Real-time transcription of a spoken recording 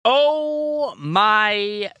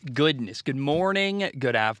My goodness. Good morning,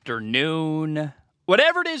 good afternoon.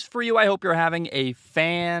 Whatever it is for you, I hope you're having a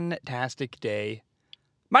fantastic day.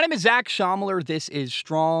 My name is Zach Schaumler. This is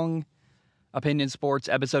Strong Opinion Sports,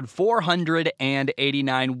 episode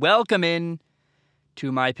 489. Welcome in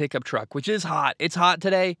to my pickup truck, which is hot. It's hot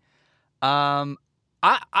today. I'm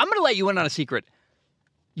going to let you in on a secret.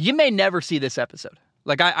 You may never see this episode.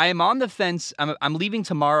 I am on the fence. I'm leaving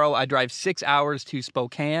tomorrow. I drive 6 hours to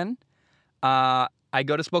Spokane. I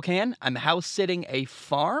go to Spokane. I'm house sitting a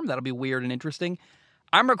farm. That'll be weird and interesting.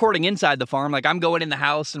 I'm recording inside the farm. I'm going in the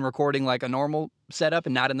house and recording like a normal setup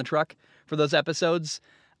and not in the truck for those episodes.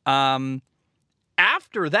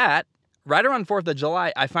 After that, right around 4th of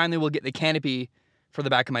July, I finally will get the canopy for the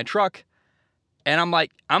back of my truck. And I'm like,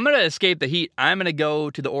 I'm going to escape the heat. I'm going to go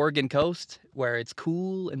to the Oregon coast where it's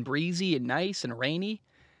cool and breezy and nice and rainy.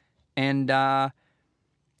 And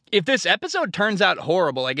if this episode turns out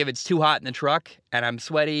horrible, like if it's too hot in the truck and I'm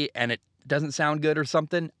sweaty and it doesn't sound good or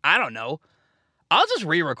something, I don't know. I'll just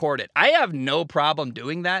re-record it. I have no problem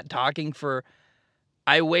doing that, I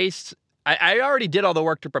already did all the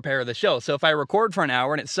work to prepare the show. So if I record for an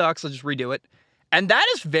hour and it sucks, I'll just redo it. And that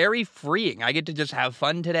is very freeing. I get to just have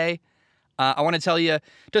fun today. I want to tell you,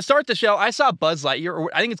 to start the show, I saw Buzz Lightyear,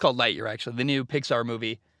 or I think it's called Lightyear, actually, the new Pixar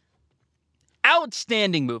movie.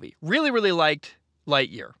 Outstanding movie. Really, really liked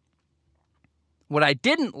Lightyear. What I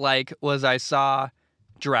didn't like was I saw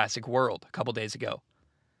Jurassic World a couple days ago.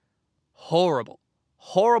 Horrible.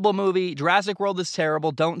 Horrible movie. Jurassic World is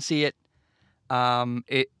terrible. Don't see it.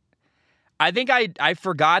 I think I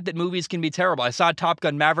forgot that movies can be terrible. I saw Top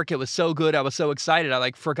Gun Maverick. It was so good. I was so excited. I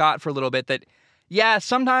forgot for a little bit that, yeah,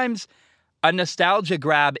 sometimes a nostalgia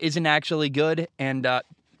grab isn't actually good. And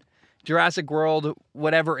Jurassic World,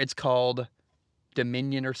 whatever it's called,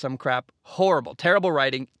 Dominion or some crap, horrible. Terrible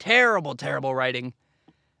writing. Terrible, terrible writing.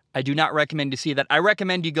 I do not recommend you see that. I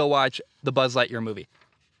recommend you go watch the Buzz Lightyear movie.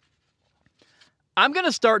 I'm going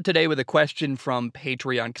to start today with a question from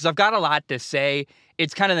Patreon because I've got a lot to say.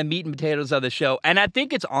 It's kind of the meat and potatoes of the show, and I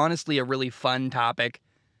think it's honestly a really fun topic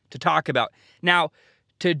to talk about. Now,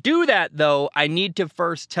 to do that, though, I need to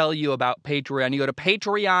first tell you about Patreon. You go to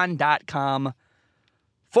patreon.com/Zach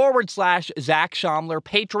Schaumler,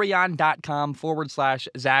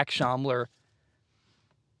 patreon.com/Zach Schaumler.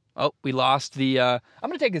 Oh, we lost the, I'm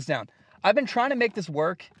going to take this down. I've been trying to make this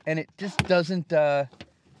work, and it just doesn't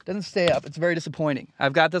stay up. It's very disappointing.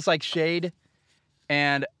 I've got this shade,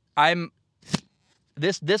 and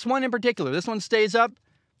this one in particular, this one stays up.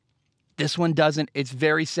 This one doesn't. It's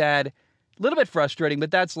very sad. A little bit frustrating,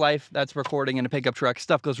 but that's life. That's recording in a pickup truck.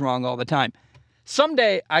 Stuff goes wrong all the time.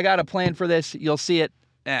 Someday, I got a plan for this. You'll see it.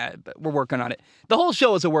 But we're working on it. The whole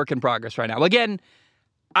show is a work in progress right now. Again,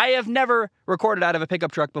 I have never recorded out of a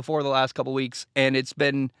pickup truck before the last couple weeks, and it's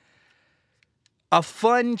been a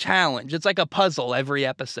fun challenge. It's like a puzzle every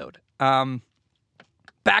episode.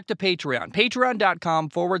 Back to Patreon.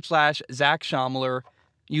 Patreon.com/Zach Schaumler.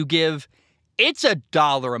 You give, it's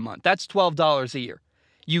 $1 a month. That's $12 a year.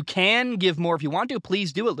 You can give more if you want to.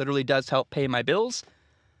 Please do. It literally does help pay my bills.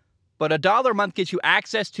 But $1 a month gets you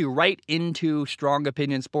access to right into Strong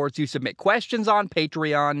Opinion Sports. You submit questions on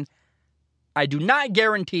Patreon. I do not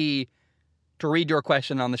guarantee to read your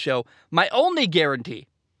question on the show. My only guarantee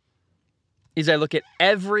is I look at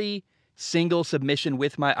every single submission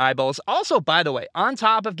with my eyeballs. Also, by the way, on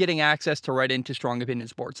top of getting access to write into Strong Opinion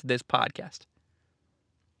Sports, this podcast,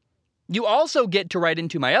 you also get to write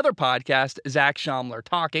into my other podcast, Zach Schaumler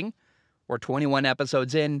Talking. We're 21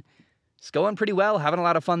 episodes in. It's going pretty well, having a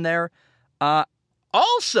lot of fun there.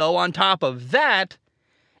 Also, on top of that,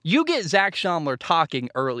 you get Zach Schaumler Talking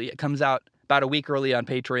early. It comes out about a week early on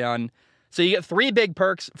Patreon. So you get 3 big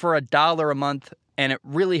perks for $1 a month. And it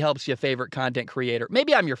really helps your favorite content creator.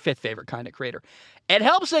 Maybe I'm your 5th favorite content creator. It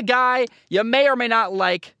helps a guy you may or may not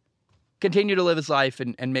like continue to live his life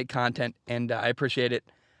and make content. And I appreciate it.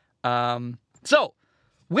 So,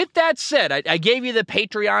 with that said, I gave you the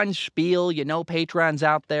Patreon spiel. You know Patreon's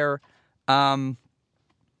out there. ENK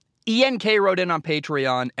wrote in on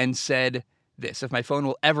Patreon and said this, if my phone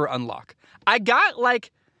will ever unlock. I got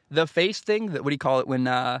the face thing, what do you call it when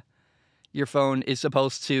your phone is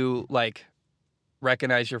supposed to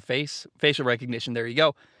recognize your face, facial recognition. There you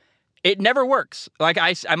go. It never works.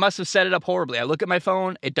 I must have set it up horribly. I look at my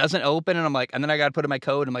phone, it doesn't open, and and then I got to put in my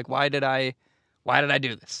code. I'm like, why did I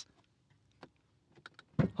do this?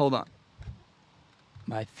 Hold on.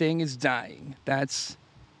 My thing is dying. That's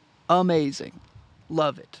amazing.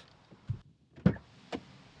 Love it.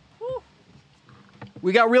 Woo.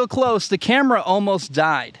 We got real close. The camera almost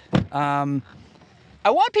died. I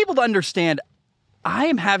want people to understand I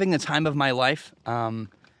am having the time of my life.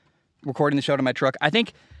 recording the show to my truck. I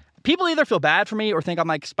think people either feel bad for me or think I'm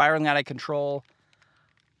like spiraling out of control.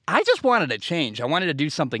 I just wanted to change. I wanted to do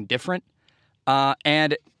something different.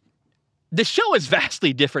 And the show is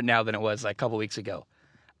vastly different now than it was like a couple weeks ago.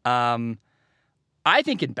 I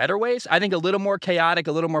think in better ways. I think a little more chaotic,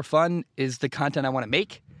 a little more fun is the content I want to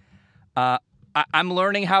make. I'm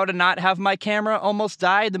learning how to not have my camera almost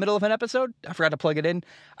die in the middle of an episode. I forgot to plug it in.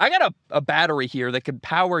 I got a battery here that could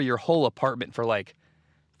power your whole apartment for like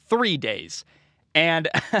 3 days. And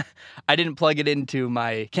I didn't plug it into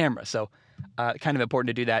my camera. So kind of important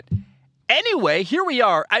to do that. Anyway, here we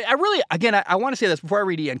are. I really, again, I want to say this before I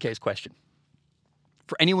read ENK's question.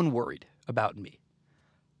 For anyone worried about me,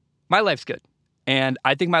 my life's good. And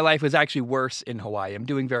I think my life was actually worse in Hawaii. I'm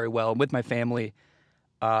doing very well. I'm with my family.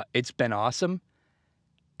 It's been awesome.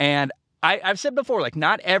 And I've said before, like,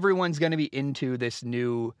 not everyone's going to be into this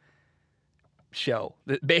new show.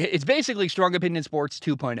 It's basically Strong Opinion Sports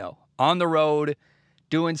 2.0. On the road,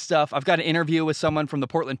 doing stuff. I've got an interview with someone from the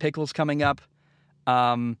Portland Pickles coming up.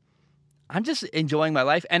 I'm just enjoying my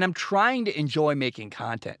life, and I'm trying to enjoy making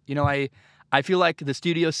content. You know, I feel like the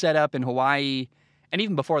studio setup in Hawaii, and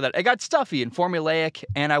even before that, it got stuffy and formulaic,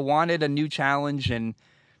 and I wanted a new challenge, and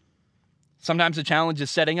sometimes the challenge is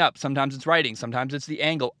setting up, sometimes it's writing, sometimes it's the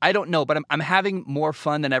angle. I don't know, but I'm having more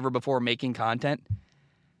fun than ever before making content,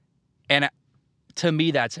 and to me,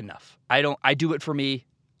 that's enough. I do it for me,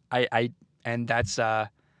 and that's,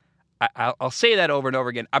 I'll say that over and over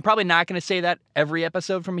again. I'm probably not going to say that every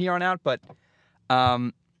episode from here on out, but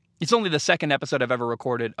it's only the second episode I've ever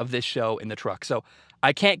recorded of this show in the truck. So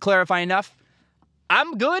I can't clarify enough.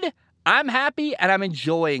 I'm good, I'm happy, and I'm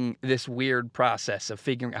enjoying this weird process of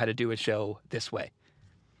figuring out how to do a show this way.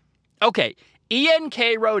 Okay, ENK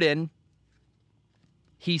wrote in.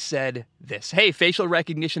 He said this. Hey, facial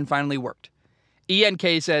recognition finally worked.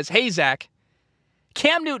 ENK says, hey, Zach,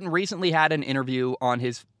 Cam Newton recently had an interview on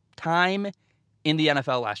his time in the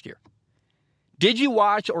NFL last year. Did you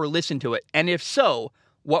watch or listen to it? And if so,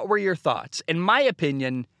 what were your thoughts? In my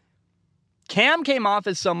opinion, Cam came off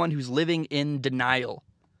as someone who's living in denial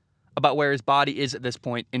about where his body is at this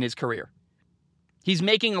point in his career. He's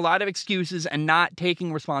making a lot of excuses and not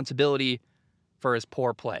taking responsibility for his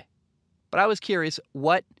poor play. But I was curious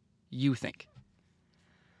what you think.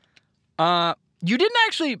 You didn't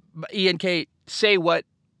actually, ENK, say what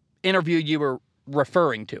interview you were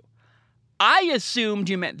referring to. I assumed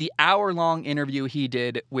you meant the hour-long interview he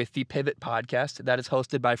did with the Pivot podcast that is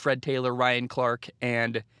hosted by Fred Taylor, Ryan Clark,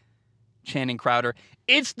 and Channing Crowder.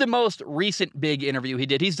 It's the most recent big interview he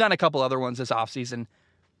did. He's done a couple other ones this offseason.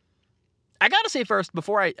 I got to say first,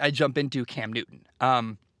 before I jump into Cam Newton,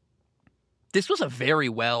 this was a very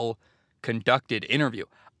well-conducted interview.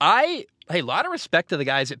 A lot of respect to the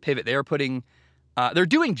guys at Pivot. They're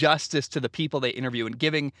doing justice to the people they interview and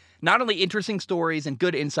giving not only interesting stories and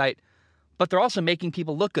good insight, but they're also making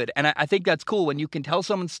people look good. And I think that's cool when you can tell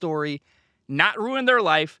someone's story, not ruin their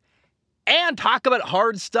life, and talk about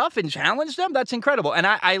hard stuff and challenge them. That's incredible. And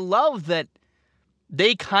I love that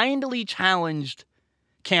they kindly challenged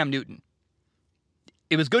Cam Newton.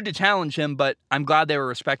 It was good to challenge him, but I'm glad they were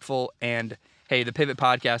respectful. And hey, the Pivot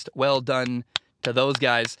podcast, well done to those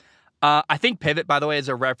guys. I think Pivot, by the way, is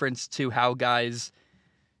a reference to how guys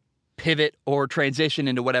pivot or transition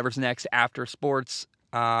into whatever's next after sports.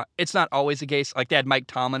 It's not always the case. Like they had Mike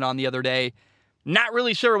Tomlin on the other day. Not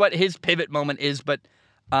really sure what his pivot moment is, but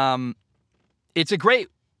it's a great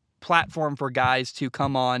platform for guys to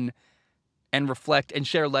come on and reflect and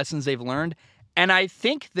share lessons they've learned. And I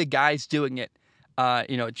think the guys doing it,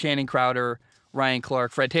 Channing Crowder, Ryan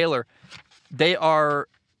Clark, Fred Taylor, they are,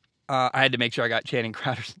 I had to make sure I got Channing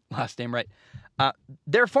Crowder's last name right.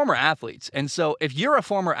 They're former athletes. And so if you're a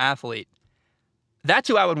former athlete, that's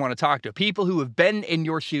who I would want to talk to. People who have been in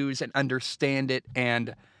your shoes and understand it.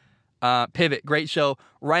 And Pivot, great show.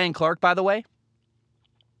 Ryan Clark, by the way,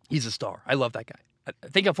 he's a star. I love that guy. I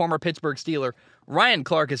think a former Pittsburgh Steeler. Ryan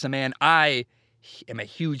Clark is a man. I am a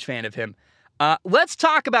huge fan of him. Let's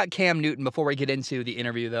talk about Cam Newton before we get into the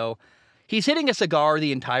interview, though. He's hitting a cigar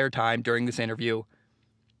the entire time during this interview.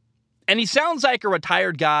 And he sounds like a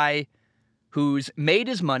retired guy who's made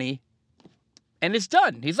his money and is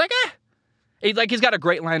done. He's like, He's got a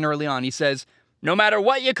great line early on. He says, no matter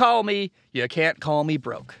what you call me, you can't call me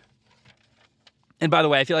broke. And by the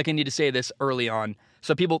way, I feel like I need to say this early on.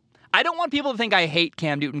 So I don't want people to think I hate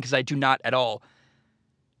Cam Newton because I do not at all.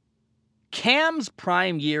 Cam's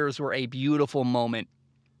prime years were a beautiful moment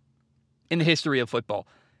in the history of football.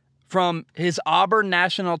 From his Auburn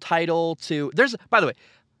national title to, there's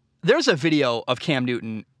a video of Cam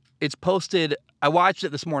Newton. It's posted, I watched it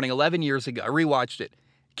this morning, 11 years ago. I rewatched it.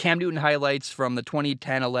 Cam Newton highlights from the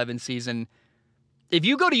 2010-11 season. If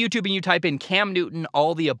you go to YouTube and you type in Cam Newton,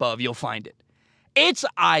 all the above, you'll find it. It's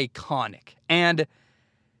iconic. And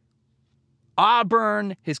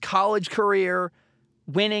Auburn, his college career,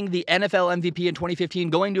 winning the NFL MVP in 2015,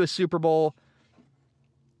 going to a Super Bowl.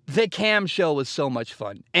 The Cam show was so much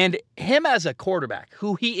fun. And him as a quarterback,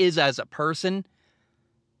 who he is as a person,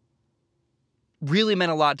 really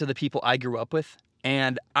meant a lot to the people I grew up with.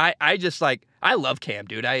 And I just like, I love Cam,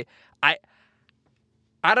 dude. I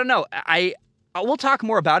don't know. We'll talk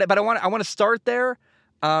more about it, but I want to start there,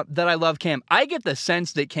 that I love Cam. I get the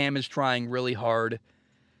sense that Cam is trying really hard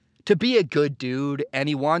to be a good dude, and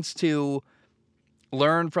he wants to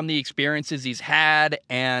learn from the experiences he's had.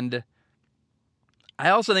 And I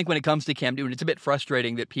also think when it comes to Cam Newton, it's a bit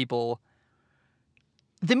frustrating that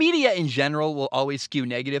the media in general will always skew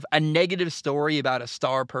negative. A negative story about a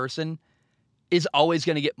star person is always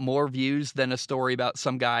going to get more views than a story about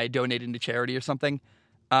some guy donating to charity or something.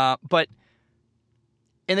 But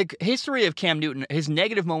in the history of Cam Newton, his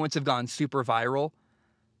negative moments have gone super viral.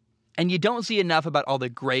 And you don't see enough about all the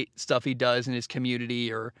great stuff he does in his community,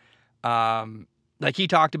 or like he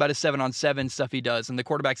talked about his 7-on-7 stuff he does and the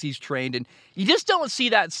quarterbacks he's trained. And you just don't see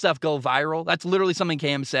that stuff go viral. That's literally something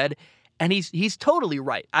Cam said. And he's totally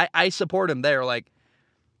right. I support him there. Like,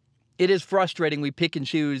 it is frustrating. We pick and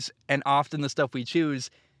choose, and often the stuff we choose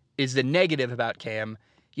is the negative about Cam.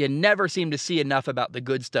 You never seem to see enough about the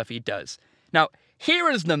good stuff he does. Now, here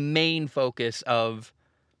is the main focus of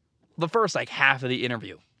the first half of the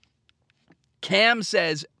interview. Cam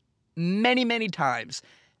says many, many times,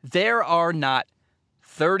 there are not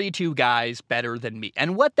 32 guys better than me.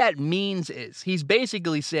 And what that means is he's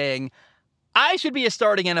basically saying, I should be a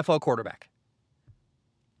starting NFL quarterback.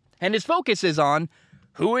 And his focus is on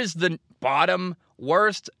who is the bottom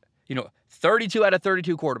worst, 32 out of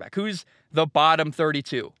 32 quarterback. Who's the bottom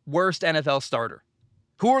 32 worst NFL starter?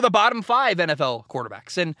 Who are the bottom 5 NFL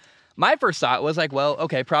quarterbacks? And my first thought was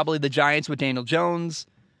okay, probably the Giants with Daniel Jones,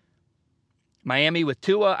 Miami with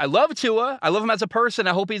Tua. I love Tua. I love him as a person.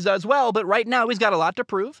 I hope he does well. But right now, he's got a lot to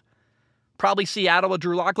prove. Probably Seattle with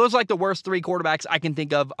Drew Lock. Those are the worst 3 quarterbacks I can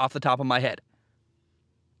think of off the top of my head.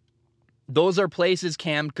 Those are places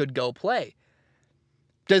Cam could go play.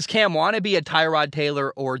 Does Cam want to be a Tyrod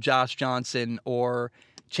Taylor or Josh Johnson or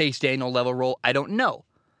Chase Daniel level role? I don't know.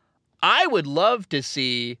 I would love to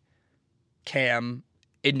see Cam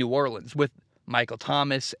in New Orleans with Michael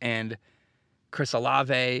Thomas and Chris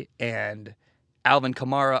Olave and Alvin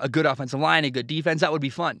Kamara, a good offensive line, a good defense. That would be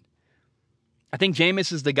fun. I think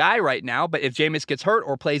Jameis is the guy right now, but if Jameis gets hurt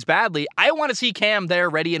or plays badly, I want to see Cam there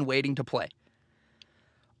ready and waiting to play.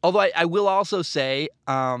 Although I will also say,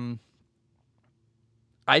 I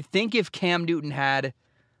think if Cam Newton had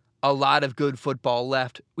a lot of good football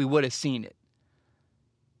left, we would have seen it.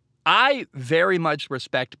 I very much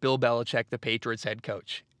respect Bill Belichick, the Patriots head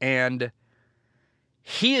coach, and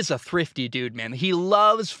he is a thrifty dude, man. He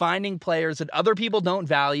loves finding players that other people don't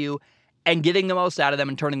value and getting the most out of them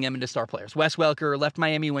and turning them into star players. Wes Welker left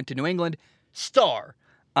Miami, went to New England, star.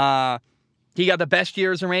 He got the best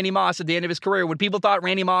years of Randy Moss at the end of his career. When people thought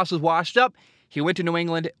Randy Moss was washed up, he went to New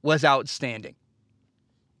England, was outstanding.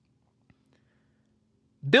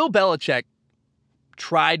 Bill Belichick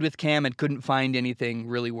tried with Cam and couldn't find anything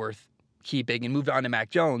really worth keeping and moved on to Mac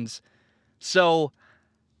Jones. So,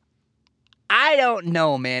 I don't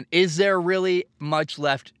know, man. Is there really much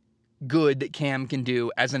left good that Cam can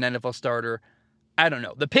do as an NFL starter? I don't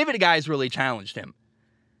know. The pivot guys really challenged him.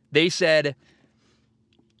 They said,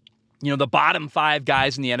 the bottom 5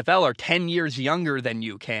 guys in the NFL are 10 years younger than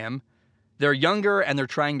you, Cam. They're younger and they're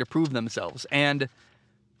trying to prove themselves. And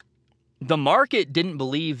the market didn't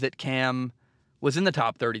believe that Cam was in the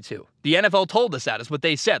top 32. The NFL told us that. Is what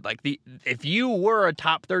they said. If you were a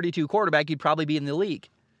top 32 quarterback, you'd probably be in the league.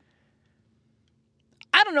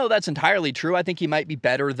 I don't know if that's entirely true. I think he might be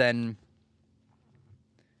better than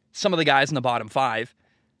some of the guys in the bottom 5.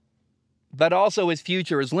 But also his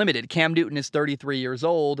future is limited. Cam Newton is 33 years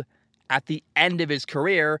old at the end of his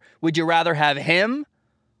career. Would you rather have him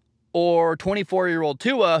or 24-year-old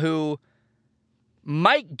Tua, who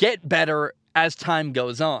might get better as time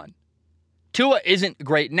goes on? Tua isn't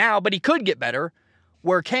great now, but he could get better,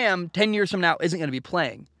 where Cam, 10 years from now, isn't going to be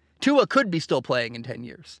playing. Tua could be still playing in 10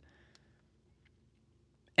 years.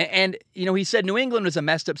 And, he said New England was a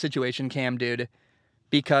messed up situation, Cam did,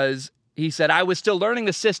 because he said, I was still learning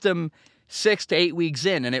the system 6 to 8 weeks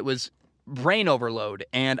in, and it was brain overload.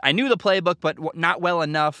 And I knew the playbook, but not well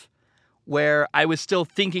enough where I was still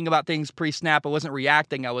thinking about things pre-snap. I wasn't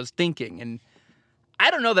reacting, I was thinking. And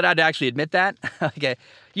I don't know that I'd actually admit that. Okay.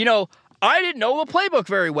 I didn't know the playbook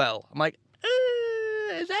very well. I'm like,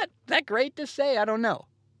 Is that great to say? I don't know.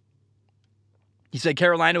 He said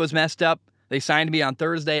Carolina was messed up. They signed me on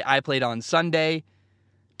Thursday. I played on Sunday.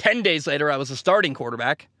 10 days later, I was a starting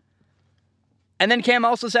quarterback. And then Cam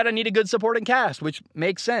also said I need a good supporting cast, which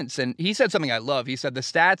makes sense. And he said something I love. He said the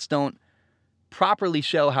stats don't properly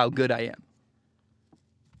show how good I am.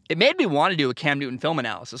 It made me want to do a Cam Newton film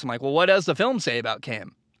analysis. I'm like, well, what does the film say about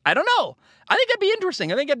Cam? I don't know. I think that'd be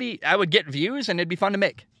interesting. I would get views and it'd be fun to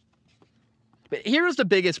make. But here's the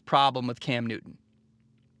biggest problem with Cam Newton.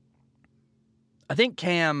 I think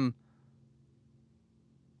Cam,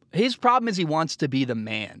 his problem is he wants to be the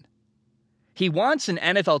man. He wants an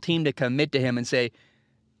NFL team to commit to him and say,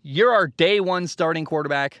 you're our day one starting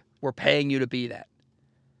quarterback. We're paying you to be that.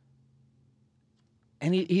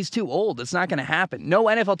 And he's too old. It's not going to happen. No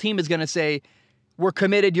NFL team is going to say, we're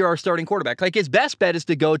committed, you're our starting quarterback. Like, his best bet is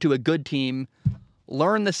to go to a good team,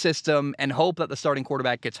 learn the system, and hope that the starting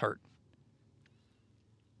quarterback gets hurt.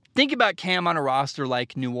 Think about Cam on a roster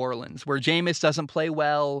like New Orleans, where Jameis doesn't play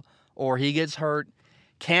well or he gets hurt.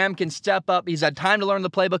 Cam can step up. He's had time to learn the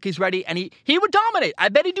playbook. He's ready, and he would dominate. I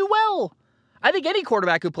bet he'd do well. I think any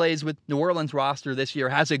quarterback who plays with New Orleans roster this year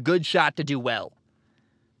has a good shot to do well.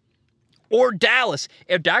 Or Dallas.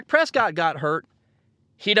 If Dak Prescott got hurt,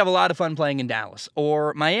 he'd have a lot of fun playing in Dallas.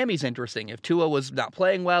 Or Miami's interesting. If Tua was not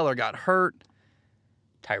playing well or got hurt,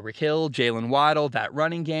 Tyreek Hill, Jalen Waddle, that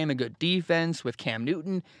running game, a good defense with Cam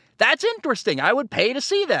Newton. That's interesting. I would pay to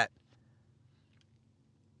see that.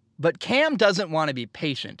 But Cam doesn't want to be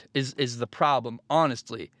patient, is the problem,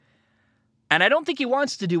 honestly. And I don't think he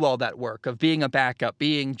wants to do all that work of being a backup,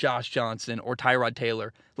 being Josh Johnson or Tyrod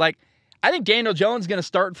Taylor. Like, I think Daniel Jones is going to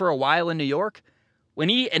start for a while in New York. When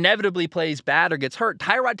he inevitably plays bad or gets hurt,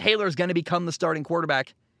 Tyrod Taylor is going to become the starting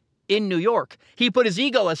quarterback in New York. He put his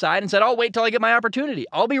ego aside and said, I'll wait till I get my opportunity.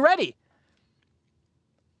 I'll be ready.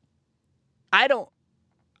 I don't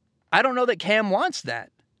know that Cam wants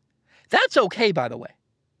that. That's okay, by the way.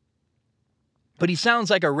 But he sounds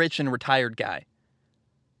like a rich and retired guy.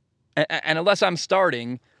 And unless I'm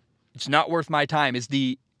starting, it's not worth my time.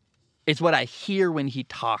 It's what I hear when he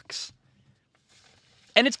talks.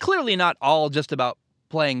 And it's clearly not all just about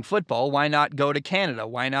playing football. Why not go to Canada?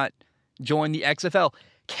 Why not join the XFL?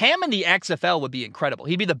 Cam in the XFL would be incredible.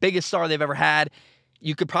 He'd be the biggest star they've ever had.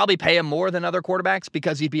 You could probably pay him more than other quarterbacks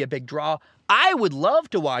because he'd be a big draw. I would love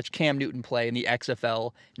to watch Cam Newton play in the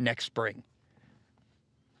XFL next spring.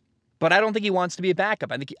 But I don't think he wants to be a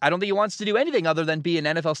backup. I don't think he wants to do anything other than be an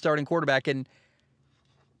NFL starting quarterback. And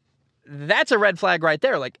that's a red flag right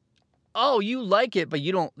there. Like, oh, you like it, but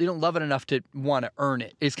you don't love it enough to want to earn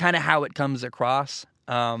it, is kind of how it comes across.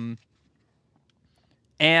 And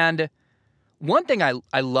one thing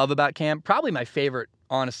I love about Cam, probably my favorite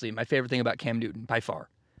thing about Cam Newton by far,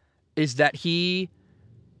 is that he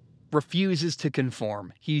refuses to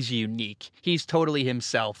conform. He's unique. He's totally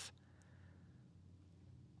himself.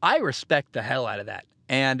 I respect the hell out of that.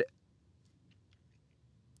 And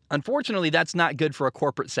unfortunately, that's not good for a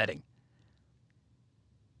corporate setting.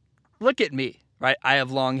 Look at me, right? I have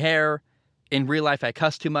long hair. In real life, I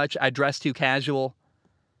cuss too much. I dress too casual.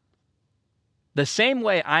 The same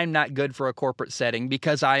way I'm not good for a corporate setting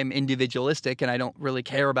because I'm individualistic and I don't really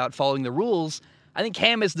care about following the rules, I think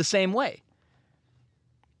Cam is the same way.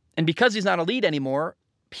 And because he's not a lead anymore,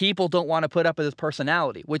 people don't want to put up with his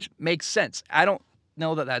personality, which makes sense. I don't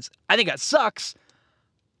know I think that sucks,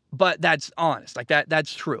 but that's honest. Like,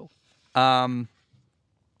 that's true. So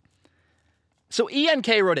ENK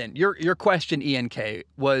wrote in, your question, ENK,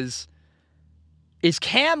 was, is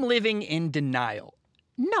Cam living in denial?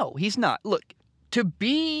 No, he's not. Look, to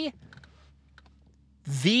be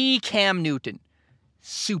the Cam Newton,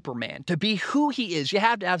 Superman, to be who he is, you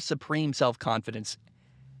have to have supreme self-confidence.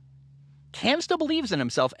 Cam still believes in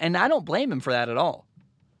himself, and I don't blame him for that at all.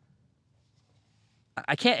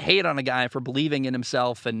 I can't hate on a guy for believing in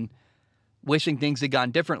himself and wishing things had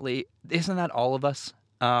gone differently. Isn't that all of us?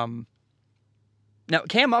 Now,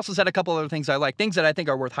 Cam also said a couple other things I like, things that I think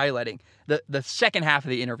are worth highlighting. The second half of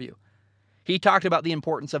the interview, he talked about the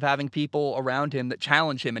importance of having people around him that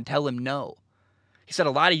challenge him and tell him no. He said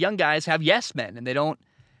a lot of young guys have yes men, and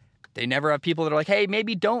they never have people that are like, hey,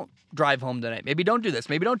 maybe don't drive home tonight. Maybe don't do this.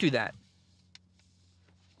 Maybe don't do that.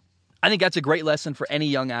 I think that's a great lesson for any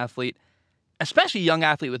young athlete, especially a young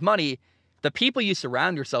athlete with money. The people you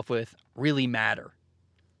surround yourself with really matter.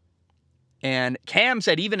 And Cam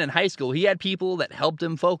said even in high school, he had people that helped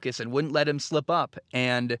him focus and wouldn't let him slip up.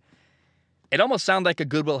 And it almost sounded like a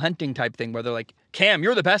Good Will Hunting type thing where they're like, Cam,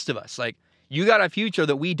 you're the best of us. Like, you got a future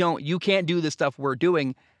that we don't. You can't do the stuff we're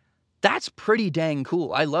doing. That's pretty dang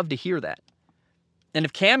cool. I love to hear that. And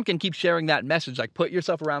if Cam can keep sharing that message, like put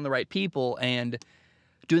yourself around the right people and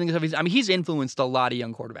doing the stuff he's influenced a lot of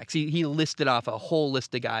young quarterbacks. He listed off a whole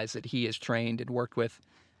list of guys that he has trained and worked with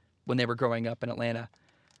when they were growing up in Atlanta,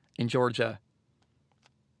 in Georgia.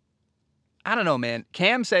 I don't know, man.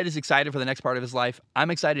 Cam said he's excited for the next part of his life. I'm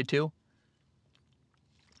excited too.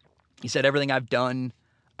 He said everything I've done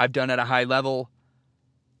at a high level.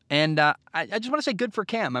 And I just want to say good for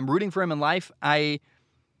Cam. I'm rooting for him in life. I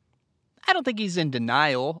don't think he's in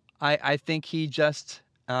denial. I think he just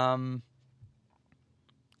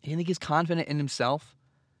I think he's confident in himself.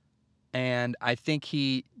 And I think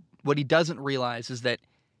what he doesn't realize is that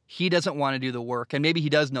he doesn't want to do the work. And maybe he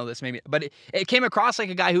does know this, but it came across like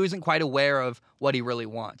a guy who isn't quite aware of what he really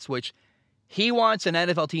wants, which he wants an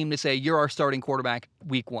NFL team to say, you're our starting quarterback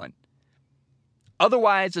week 1.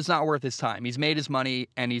 Otherwise, it's not worth his time. He's made his money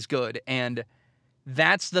and he's good. And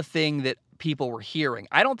that's the thing that people were hearing.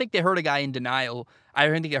 I don't think they heard a guy in denial. I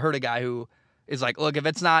don't think they heard a guy who is like, look, if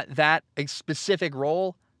it's not that specific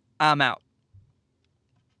role, I'm out.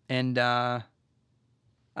 And I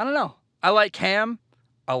don't know. I like Cam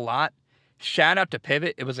a lot. Shout out to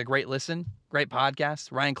Pivot. It was a great listen. Great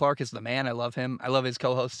podcast. Ryan Clark is the man. I love him. I love his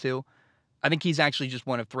co-host too. I think he's actually just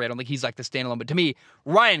one of 3. I don't think he's like the standalone. But to me,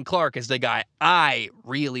 Ryan Clark is the guy I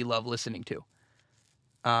really love listening to.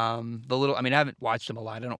 I haven't watched him a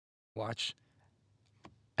lot. I don't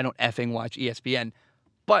effing watch ESPN.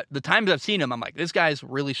 But the times I've seen him, I'm like, this guy's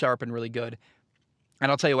really sharp and really good. And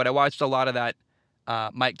I'll tell you what, I watched a lot of that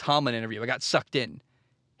Mike Tomlin interview. I got sucked in.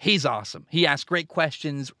 He's awesome. He asks great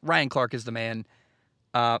questions. Ryan Clark is the man.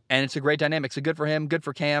 And it's a great dynamic. So good for him. Good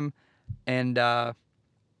for Cam. And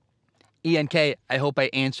ENK, I hope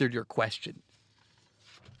I answered your question.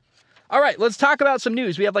 All right, let's talk about some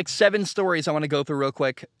news. We have like 7 stories I want to go through real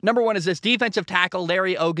quick. Number 1 is this. Defensive tackle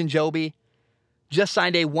Larry Ogunjobi just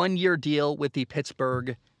signed a 1-year deal with the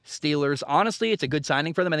Pittsburgh Steelers. Honestly, it's a good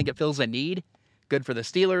signing for them. I think it fills a need. Good for the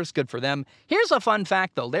Steelers. Good for them. Here's a fun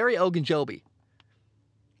fact, though. Larry Ogunjobi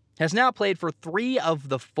has now played for 3 of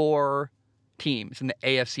the 4 teams in the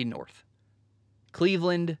AFC North.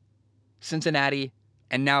 Cleveland, Cincinnati,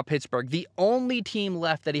 and now Pittsburgh. The only team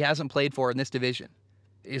left that he hasn't played for in this division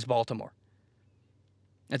is Baltimore.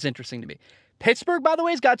 That's interesting to me. Pittsburgh, by the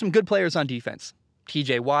way, has got some good players on defense.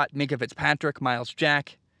 TJ Watt, Minkah Fitzpatrick, Miles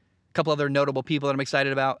Jack, a couple other notable people that I'm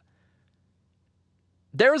excited about.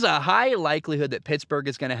 There's a high likelihood that Pittsburgh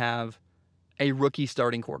is going to have a rookie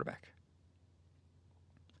starting quarterback.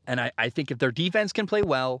 And I think if their defense can play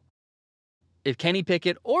well, if Kenny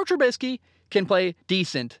Pickett or Trubisky can play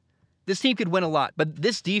decent, this team could win a lot. But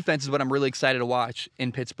this defense is what I'm really excited to watch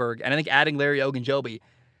in Pittsburgh. And I think adding Larry Ogunjobi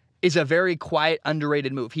is a very quiet,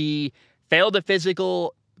 underrated move. He failed a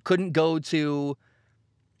physical, couldn't go to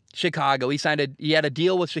Chicago. He had a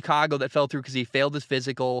deal with Chicago that fell through because he failed his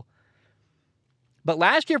physical. But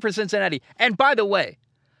last year for Cincinnati, and by the way,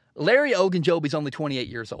 Larry Ogunjobi's only 28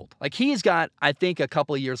 years old. Like, he's got, I think, a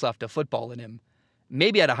couple of years left of football in him,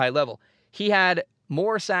 maybe at a high level. He had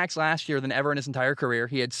more sacks last year than ever in his entire career.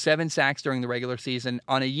 He had 7 sacks during the regular season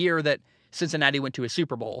on a year that Cincinnati went to a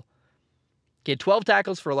Super Bowl. He had 12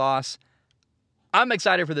 tackles for loss. I'm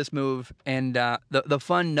excited for this move, and the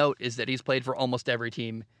fun note is that he's played for almost every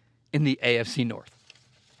team in the AFC North.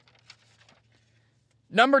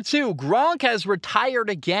 Number 2, Gronk has retired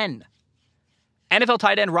again. NFL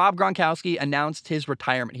tight end Rob Gronkowski announced his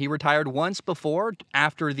retirement. He retired once before,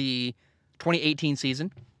 after the 2018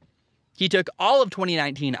 season. He took all of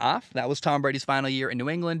 2019 off. That was Tom Brady's final year in New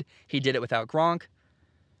England. He did it without Gronk.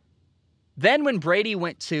 Then when Brady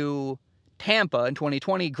went to Tampa in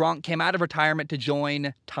 2020, Gronk came out of retirement to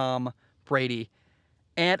join Tom Brady.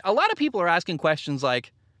 And a lot of people are asking questions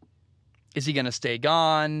like, is he going to stay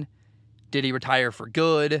gone? Did he retire for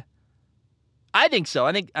good? I think so.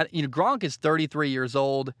 I think Gronk is 33 years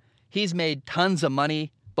old. He's made tons of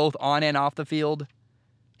money, both on and off the field.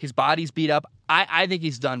 His body's beat up. I think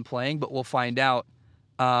he's done playing, but we'll find out.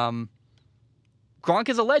 Gronk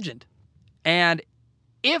is a legend. And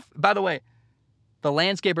if, by the way, the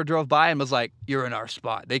landscaper drove by and was like, you're in our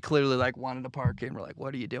spot. They clearly wanted to park and were like,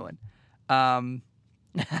 what are you doing? I'm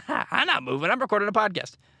not moving. I'm recording a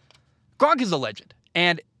podcast. Gronk is a legend.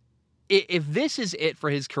 And if this is it for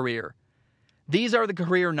his career, these are the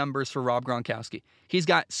career numbers for Rob Gronkowski. He's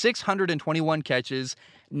got 621 catches,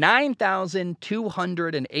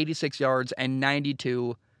 9,286 yards, and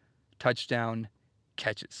 92 touchdown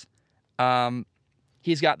catches.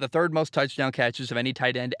 He's got the 3rd most touchdown catches of any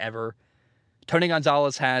tight end ever. Tony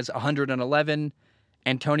Gonzalez has 111.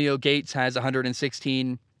 Antonio Gates has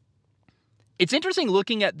 116. It's interesting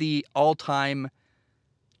looking at the all-time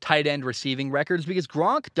tight end receiving records because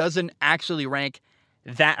Gronk doesn't actually rank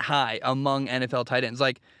that high among NFL tight ends.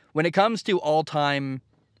 Like, when it comes to all-time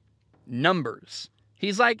numbers.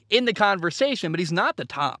 He's like in the conversation, but he's not the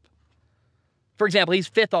top. For example, he's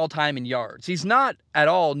 5th all time in yards. He's not at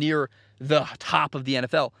all near the top of the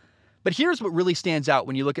NFL. But here's what really stands out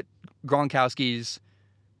when you look at Gronkowski's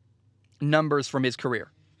numbers from his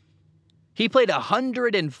career. He played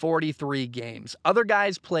 143 games. Other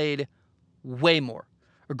guys played way more.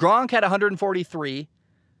 Gronk had 143.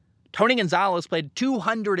 Tony Gonzalez played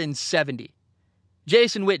 270.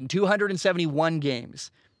 Jason Witten, 271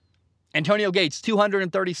 games. Antonio Gates,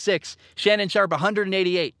 236. Shannon Sharpe,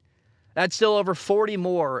 188. That's still over 40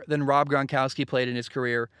 more than Rob Gronkowski played in his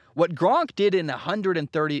career. What Gronk did in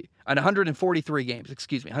 143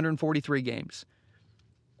 games.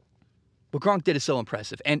 What Gronk did is so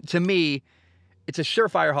impressive. And to me, it's a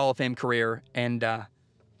surefire Hall of Fame career, and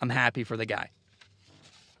I'm happy for the guy.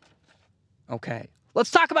 Okay,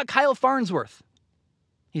 let's talk about Kyle Farnsworth.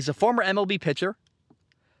 He's a former MLB pitcher.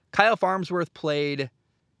 Kyle Farnsworth played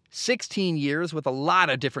 16 years with a lot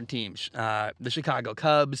of different teams. The Chicago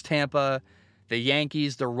Cubs, Tampa, the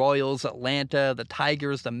Yankees, the Royals, Atlanta, the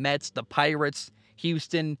Tigers, the Mets, the Pirates,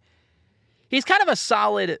 Houston. He's kind of a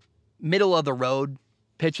solid middle-of-the-road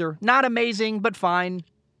pitcher. Not amazing, but fine.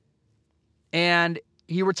 And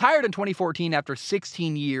he retired in 2014 after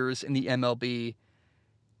 16 years in the MLB.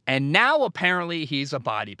 And now apparently he's a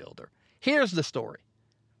bodybuilder. Here's the story.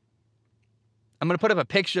 I'm going to put up a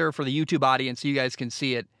picture for the YouTube audience so you guys can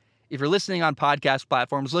see it. If you're listening on podcast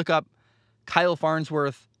platforms, look up Kyle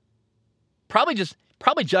Farnsworth. Probably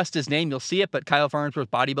just his name. You'll see it, but Kyle Farnsworth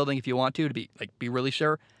bodybuilding if you want to be really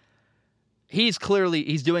sure. He's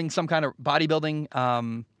doing some kind of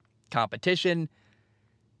bodybuilding competition.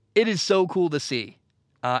 It is so cool to see.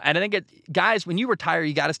 And I think guys, when you retire,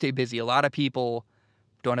 you got to stay busy. A lot of people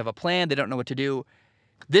don't have a plan. They don't know what to do.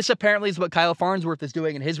 This apparently is what Kyle Farnsworth is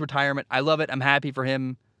doing in his retirement. I love it. I'm happy for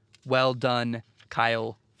him. Well done,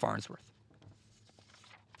 Kyle Farnsworth.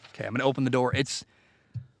 Okay, I'm going to open the door. It's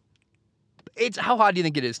how hot do you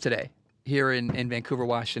think it is today here in Vancouver,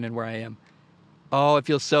 Washington, where I am? Oh, it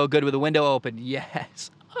feels so good with the window open.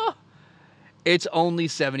 Yes. Oh, it's only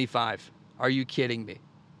 75. Are you kidding me?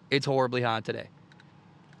 It's horribly hot today.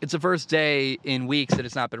 It's the first day in weeks that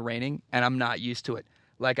it's not been raining, and I'm not used to it.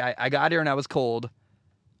 Like, I got here and I was cold.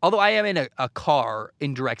 Although I am in a car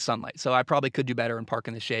in direct sunlight, so I probably could do better and park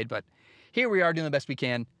in the shade. But here we are doing the best we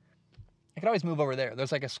can. I could always move over there.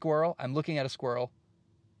 There's like a squirrel. I'm looking at a squirrel.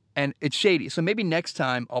 And it's shady. So maybe next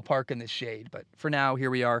time I'll park in the shade. But for now, here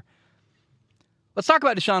we are. Let's talk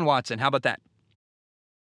about Deshaun Watson. How about that?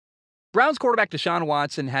 Browns quarterback Deshaun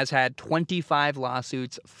Watson has had 25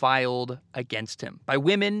 lawsuits filed against him by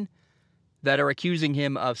women that are accusing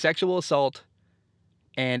him of sexual assault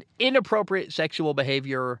and inappropriate sexual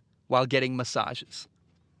behavior while getting massages.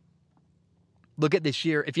 Look at the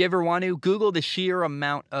sheer, if you ever want to, Google the sheer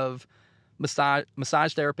amount of massage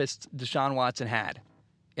therapists Deshaun Watson had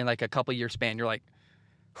in like a couple year span. You're like,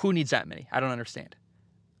 who needs that many? I don't understand.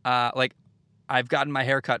 I've gotten my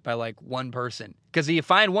hair cut by like one person. Because you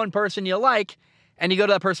find one person you like, and you go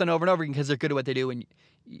to that person over and over again because they're good at what they do, and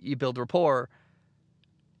you build rapport.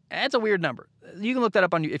 That's a weird number. You can look that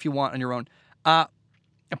up if you want on your own.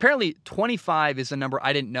 Apparently, 25 is a number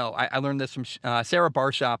I didn't know. I learned this from Sarah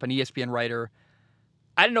Barshop, an ESPN writer.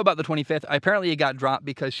 I didn't know about the 25th. Apparently, it got dropped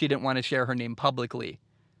because she didn't want to share her name publicly.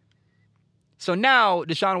 So now,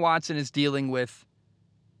 Deshaun Watson is dealing with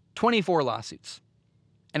 24 lawsuits.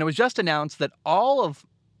 And it was just announced that all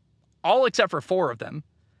except for 4 of them,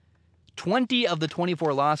 20 of the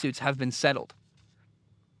 24 lawsuits have been settled.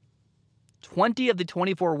 20 of the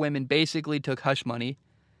 24 women basically took hush money,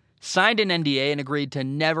 signed an NDA, and agreed to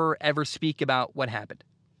never, ever speak about what happened.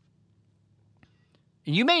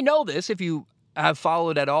 And you may know this if you have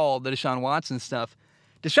followed at all the Deshaun Watson stuff.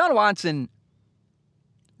 Deshaun Watson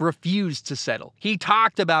refused to settle. He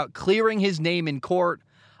talked about clearing his name in court.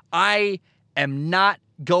 I am not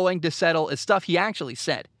going to settle. It's stuff he actually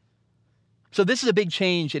said. So this is a big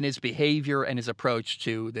change in his behavior and his approach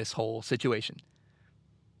to this whole situation.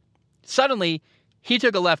 Suddenly, he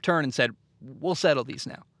took a left turn and said, we'll settle these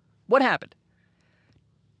now. What happened?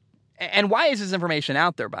 And why is this information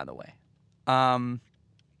out there, by the way? Part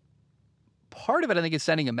of it, I think, is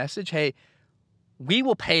sending a message. Hey, we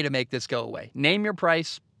will pay to make this go away. Name your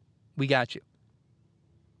price. We got you.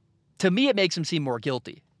 To me, it makes him seem more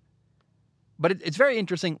guilty. But it's very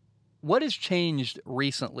interesting. What has changed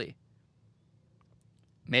recently?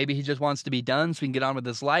 Maybe he just wants to be done so he can get on with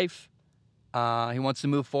his life. He wants to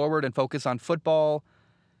move forward and focus on football.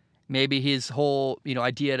 Maybe his whole,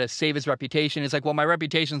 idea to save his reputation is like, well, my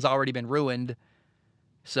reputation's already been ruined,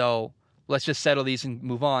 so let's just settle these and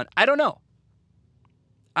move on. I don't know.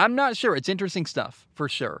 I'm not sure. It's interesting stuff, for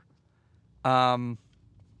sure. And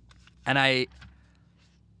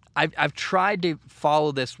I've tried to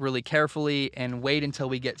follow this really carefully and wait until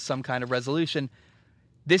we get some kind of resolution.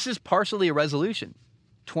 This is partially a resolution.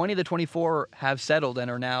 20 of the 24 have settled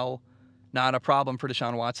and are now not a problem for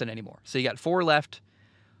Deshaun Watson anymore. So you got 4 left.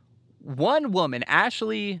 One woman,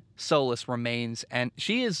 Ashley Solis, remains, and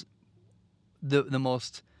she is the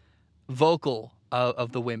most vocal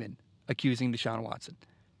of the women accusing Deshaun Watson.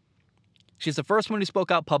 She's the first one who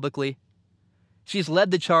spoke out publicly. She's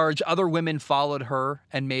led the charge. Other women followed her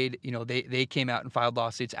and made, they came out and filed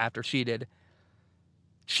lawsuits after she did.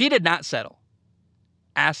 She did not settle.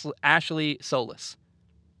 Ashley Solis.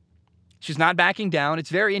 She's not backing down. It's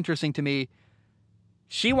very interesting to me.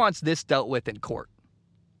 She wants this dealt with in court.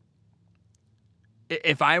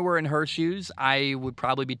 If I were in her shoes, I would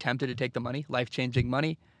probably be tempted to take the money, life-changing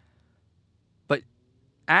money. But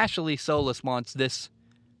Ashley Solis wants this.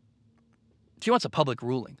 She wants a public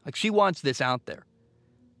ruling. Like, she wants this out there.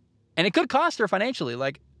 And it could cost her financially.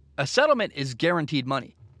 Like, a settlement is guaranteed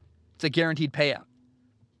money. It's a guaranteed payout.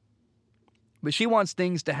 But she wants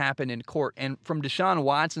things to happen in court. And from Deshaun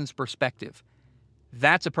Watson's perspective,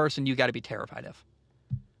 that's a person you got to be terrified of.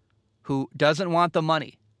 Who doesn't want the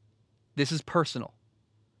money. This is personal.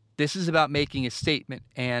 This is about making a statement.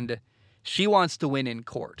 And she wants to win in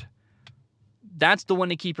court. That's the one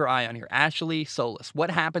to keep your eye on here. Ashley Solis.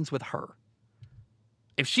 What happens with her?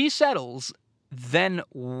 If she settles, then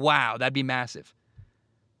wow, that'd be massive.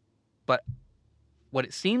 But what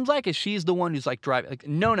it seems like is she's the one who's like driving. Like,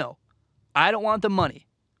 no, I don't want the money.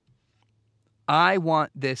 I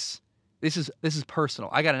want this. This is personal.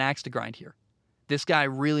 I got an axe to grind here. This guy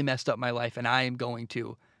really messed up my life, and I am going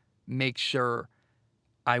to make sure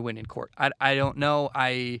I win in court. I don't know.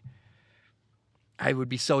 I would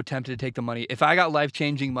be so tempted to take the money. If I got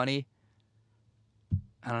life-changing money,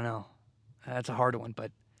 I don't know. That's a hard one,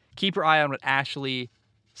 but keep your eye on what Ashley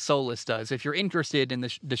Solis does if you're interested in the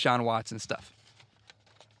Deshaun Watson stuff.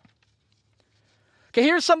 Okay,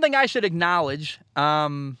 here's something I should acknowledge.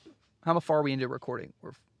 How far are we into recording?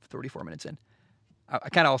 We're 34 minutes in. I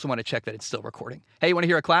kind of also want to check that it's still recording. Hey, you want to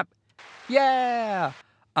hear a clap? Yeah!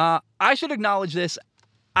 I should acknowledge this.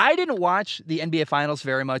 I didn't watch the NBA Finals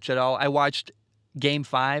very much at all. I watched Game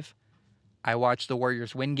 5. I watched the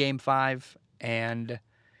Warriors win Game 5, and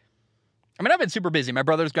I've been super busy. My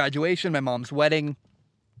brother's graduation, my mom's wedding.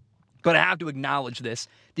 But I have to acknowledge this.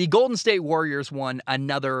 The Golden State Warriors won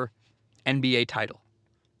another NBA title.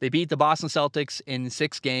 They beat the Boston Celtics in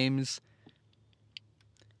 6 games.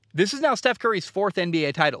 This is now Steph Curry's 4th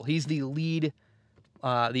NBA title. He's the lead,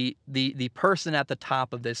 the person at the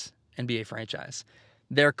top of this NBA franchise.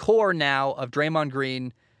 Their core now of Draymond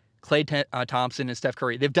Green, Klay Thompson, and Steph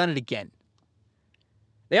Curry, they've done it again.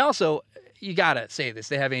 They also, you gotta say this,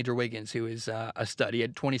 they have Andrew Wiggins, who is a stud. He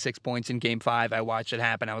had 26 points in Game 5. I watched it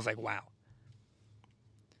happen. I was like, wow.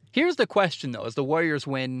 Here's the question, though, as the Warriors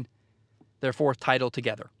win their 4th title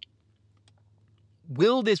together.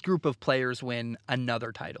 Will this group of players win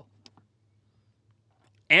another title?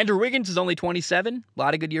 Andrew Wiggins is only 27. A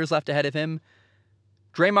lot of good years left ahead of him.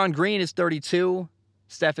 Draymond Green is 32.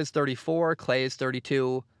 Steph is 34. Klay is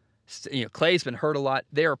 32. Klay's been hurt a lot.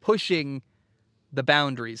 They are pushing the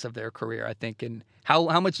boundaries of their career, I think, and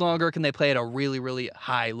how much longer can they play at a really, really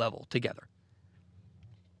high level together.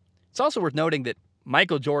 It's also worth noting that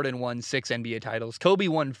Michael Jordan won 6 NBA titles. Kobe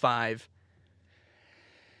won 5.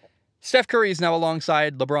 Steph Curry is now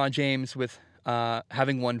alongside LeBron James with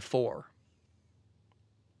having won 4.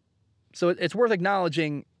 So it's worth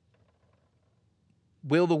acknowledging,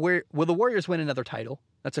 will the Warriors win another title?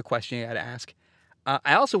 That's a question you got to ask.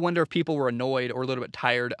 I also wonder if people were annoyed or a little bit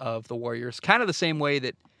tired of the Warriors, kind of the same way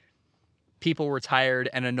that people were tired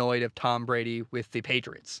and annoyed of Tom Brady with the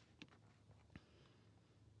Patriots.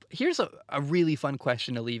 Here's a really fun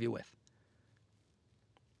question to leave you with.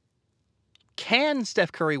 Can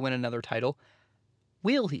Steph Curry win another title?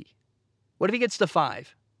 Will he? What if he gets to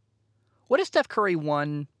 5? What if Steph Curry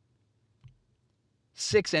won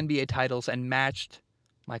 6 NBA titles and matched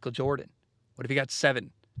Michael Jordan? What if he got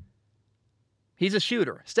 7? He's a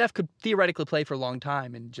shooter. Steph could theoretically play for a long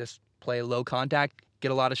time and just play low contact,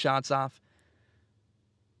 get a lot of shots off.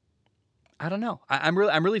 I don't know. I'm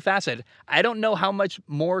really fascinated. I don't know how much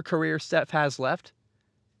more career Steph has left,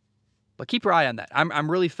 but keep your eye on that. I'm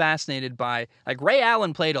really fascinated by, like, Ray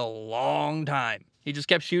Allen played a long time. He just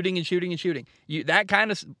kept shooting and shooting and shooting. That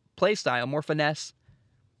kind of play style, more finesse,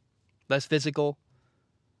 less physical.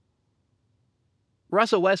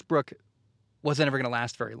 Russell Westbrook wasn't ever going to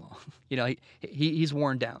last very long. He's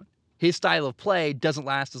worn down. His style of play doesn't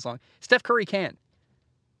last as long. Steph Curry can.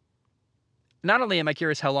 Not only am I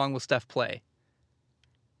curious how long will Steph play,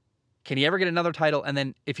 Can he ever get another title? And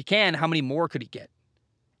then if he can, how many more could he get?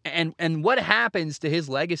 And what happens to his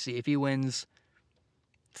legacy if he wins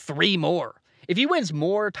 3 more? If he wins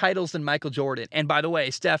more titles than Michael Jordan, and by the way,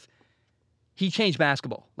 Steph, he changed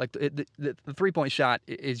basketball. Like the 3-point shot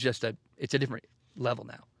is just it's a different level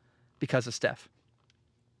now because of Steph.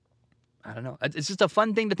 I don't know. It's just a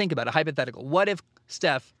fun thing to think about, a hypothetical. What if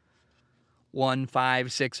Steph won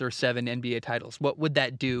 5, 6, or 7 NBA titles? What would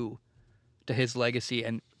that do to his legacy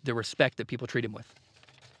and the respect that people treat him with?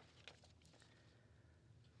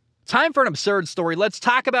 Time for an absurd story. Let's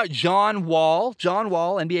talk about John Wall. John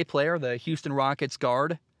Wall, NBA player, the Houston Rockets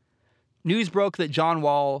guard. News broke that John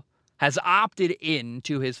Wall has opted in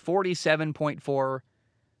to his $47.4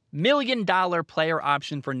 million player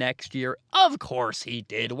option for next year. Of course he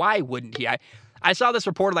did. Why wouldn't he? I saw this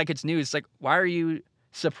reported like it's news. It's like, why are you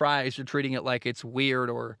surprised? You're treating it like it's weird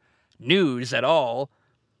or news at all.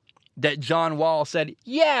 That John Wall said,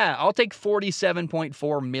 yeah, I'll take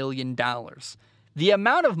 $47.4 million. The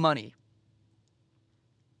amount of money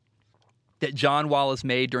that John Wall has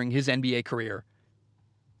made during his NBA career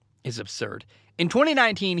is absurd. In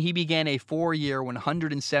 2019, he began a 4-year,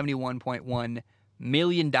 $171.1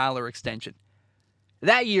 million extension.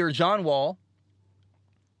 That year, John Wall,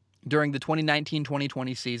 during the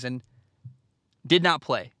 2019-2020 season, did not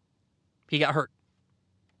play. He got hurt.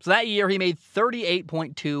 So that year, he made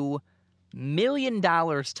 $38.2 million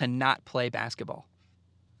to not play basketball.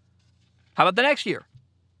 How about the next year?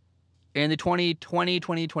 In the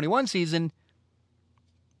 2020-2021 season,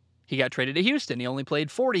 he got traded to Houston. He only played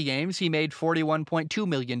 40 games. He made $41.2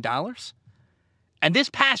 million. And this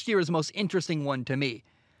past year is the most interesting one to me.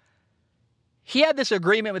 He had this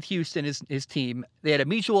agreement with Houston, his team. They had a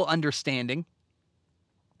mutual understanding.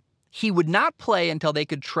 He would not play until they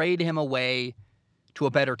could trade him away to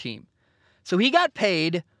a better team. So he got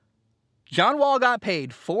paid, John Wall got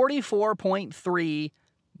paid $44.3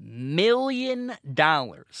 million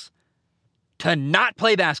to not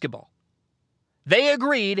play basketball. They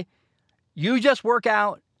agreed, you just work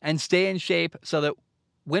out and stay in shape so that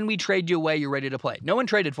when we trade you away, you're ready to play. No one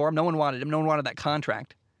traded for him. No one wanted him. No one wanted that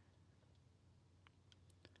contract.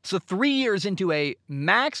 So 3 years into a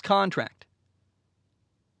max contract,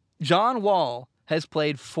 John Wall has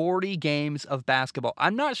played 40 games of basketball.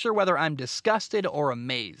 I'm not sure whether I'm disgusted or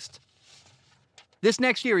amazed. This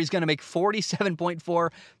next year, he's going to make $47.4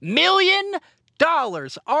 million.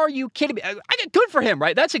 Are you kidding me? Good for him,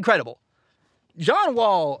 right? That's incredible. John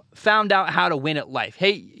Wall found out how to win at life.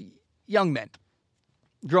 Hey, young men,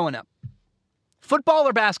 growing up, football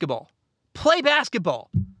or basketball? Play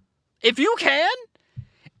basketball. If you can.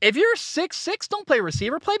 If you're 6'6", don't play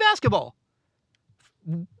receiver. Play basketball.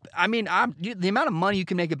 I mean, the amount of money you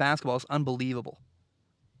can make at basketball is unbelievable.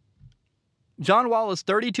 John Wall is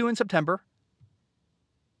 32 in September.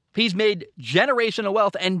 He's made generational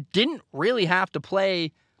wealth and didn't really have to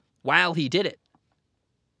play while he did it.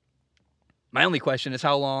 My only question is,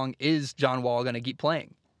 how long is John Wall going to keep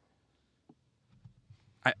playing?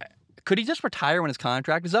 Could he just retire when his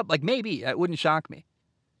contract is up? Like, maybe. That wouldn't shock me.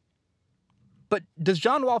 But does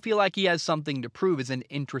John Wall feel like he has something to prove is an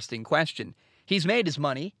interesting question. He's made his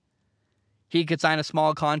money. He could sign a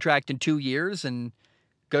small contract in 2 years and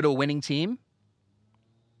go to a winning team.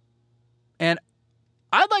 And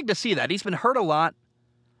I'd like to see that. He's been hurt a lot.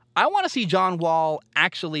 I want to see John Wall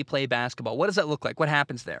actually play basketball. What does that look like? What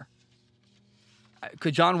happens there?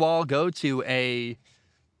 Could John Wall go to a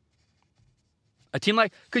team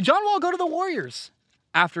like... Could John Wall go to the Warriors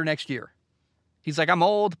after next year? He's like, I'm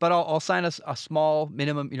old, but I'll sign a small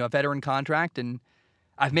minimum, a veteran contract, and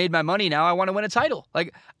I've made my money now. I want to win a title.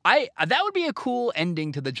 Like, that would be a cool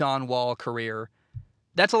ending to the John Wall career.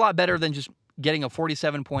 That's a lot better than just getting a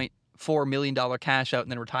 $47.4 million cash out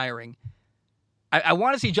and then retiring. I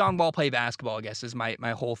want to see John Wall play basketball, I guess, is my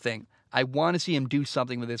whole thing. I want to see him do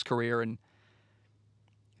something with his career, and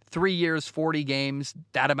 3 years, 40 games,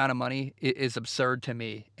 that amount of money is absurd to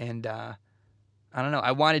me. And I don't know.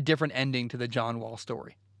 I want a different ending to the John Wall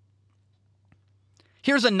story.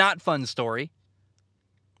 Here's a not fun story.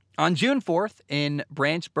 On June 4th in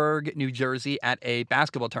Branchburg, New Jersey, at a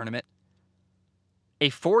basketball tournament, a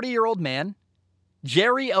 40-year-old man,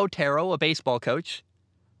 Jerry Otero, a baseball coach,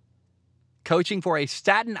 coaching for a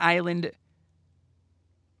Staten Island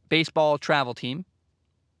baseball travel team.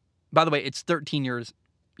 By the way, it's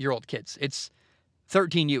 13-year-old kids. It's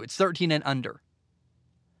 13U. It's 13 and under.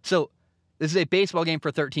 So this is a baseball game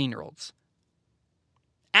for 13-year-olds.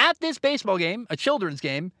 At this baseball game, a children's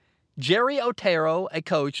game, Jerry Otero, a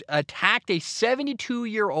coach, attacked a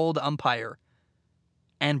 72-year-old umpire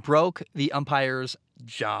and broke the umpire's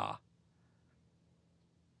jaw.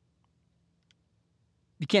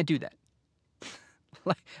 You can't do that.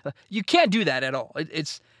 You can't do that at all.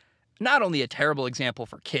 It's not only a terrible example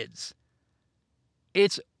for kids,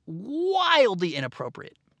 it's wildly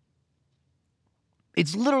inappropriate.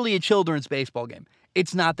 It's literally a children's baseball game.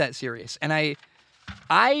 It's not that serious. And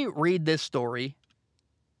I read this story,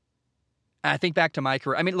 and I think back to my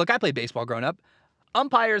career. I mean, look, I played baseball growing up.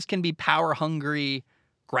 Umpires can be power-hungry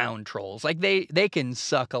ground trolls. Like, they can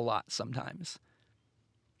suck a lot sometimes.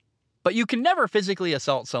 But you can never physically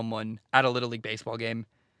assault someone at a Little League baseball game.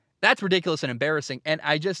 That's ridiculous and embarrassing. And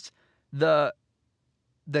the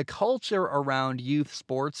culture around youth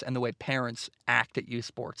sports and the way parents act at youth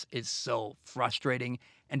sports is so frustrating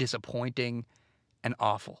and disappointing and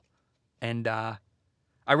awful. And I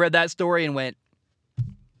read that story and went,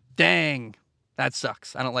 dang, that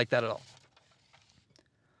sucks. I don't like that at all.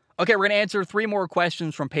 Okay, we're going to answer 3 more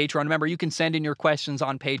questions from Patreon. Remember, you can send in your questions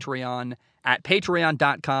on Patreon at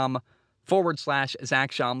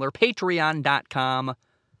patreon.com/Zach Schaumler.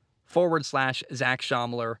 Patreon.com/Zach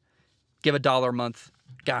Schaumler. Give $1 a month.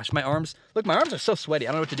 Gosh, my arms are so sweaty.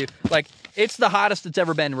 I don't know what to do. Like, it's the hottest it's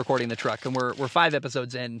ever been recording the truck, and we're 5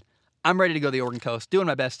 episodes in. I'm ready to go to the Oregon coast, doing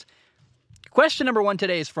my best. Question number 1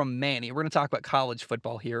 today is from Manny. We're going to talk about college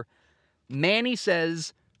football here. Manny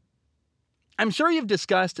says, I'm sure you've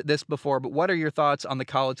discussed this before, but what are your thoughts on the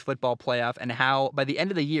college football playoff and how, by the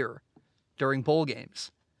end of the year, during bowl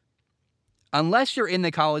games, unless you're in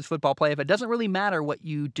the college football playoff, it doesn't really matter what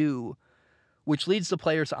you do, which leads to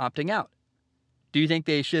players opting out. Do you think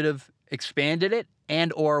they should have expanded it?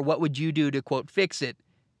 And or what would you do to, quote, fix it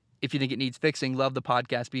if you think it needs fixing? Love the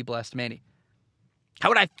podcast. Be blessed, Manny. How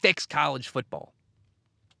would I fix college football?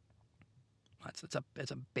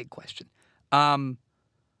 That's a big question.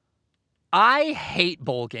 I hate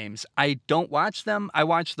bowl games. I don't watch them. I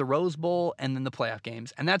watch the Rose Bowl and then the playoff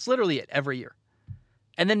games. And that's literally it every year.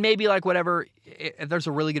 And then maybe like whatever, if there's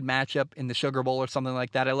a really good matchup in the Sugar Bowl or something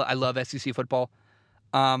like that. I love SEC football.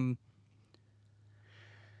 I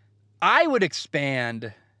would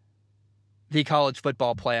expand the college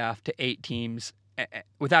football playoff to 8 teams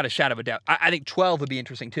without a shadow of a doubt. I think 12 would be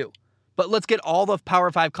interesting too. But let's get all the Power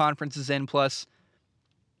 5 conferences in plus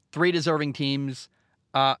 3 deserving teams.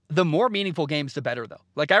 The more meaningful games, the better, though.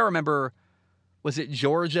 Like, I remember, was it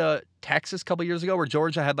Georgia, Texas a couple years ago, where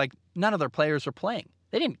Georgia had, like, none of their players were playing.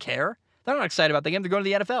 They didn't care. They're not excited about the game. They're going to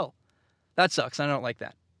the NFL. That sucks. I don't like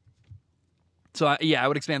that. So, I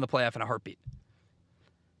would expand the playoff in a heartbeat.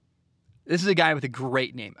 This is a guy with a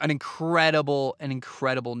great name, an incredible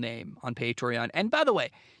name on Patreon. And by the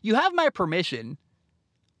way, you have my permission,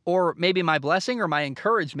 or maybe my blessing or my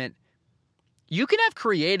encouragement. You can have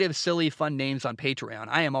creative, silly, fun names on Patreon.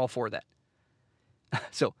 I am all for that.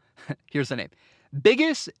 So, here's the name.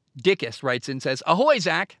 Biggest Dickus writes in and says, Ahoy,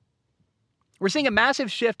 Zach. We're seeing a massive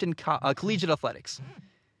shift in collegiate athletics.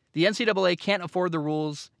 The NCAA can't afford the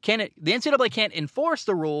rules. The NCAA can't enforce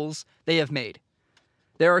the rules they have made.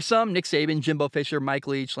 There are some, Nick Saban, Jimbo Fisher, Mike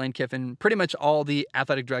Leach, Lane Kiffin, pretty much all the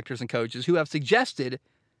athletic directors and coaches who have suggested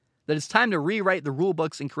that it's time to rewrite the rule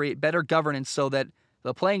books and create better governance so that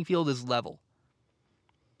the playing field is level.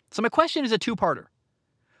 So my question is a 2-parter.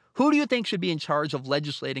 Who do you think should be in charge of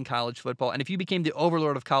legislating college football? And if you became the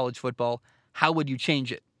overlord of college football, how would you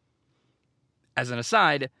change it? As an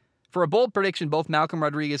aside, for a bold prediction, both Malcolm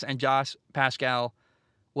Rodriguez and Josh Paschal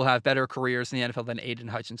will have better careers in the NFL than Aiden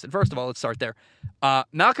Hutchinson. First of all, let's start there.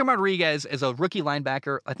 Malcolm Rodriguez is a rookie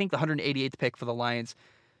linebacker, I think the 188th pick for the Lions.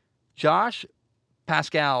 Josh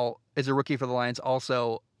Paschal is a rookie for the Lions,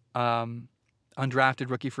 also undrafted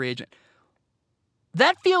rookie free agent.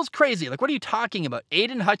 That feels crazy. Like, what are you talking about?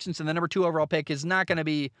 Aiden Hutchinson, the number 2 overall pick, is not going to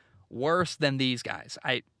be worse than these guys.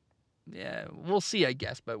 We'll see, I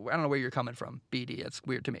guess, but I don't know where you're coming from, BD. It's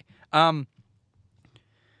weird to me.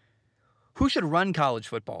 Who should run college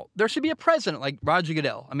football? There should be a president like Roger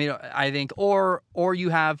Goodell. I mean, I think, or you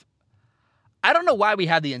have. I don't know why we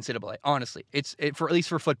have the NCAA. Honestly, for at least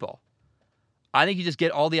for football. I think you just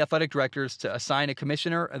get all the athletic directors to assign a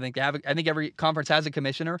commissioner. I think every conference has a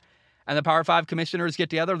commissioner. And the Power 5 commissioners get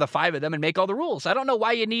together, the 5 of them, and make all the rules. I don't know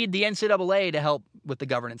why you need the NCAA to help with the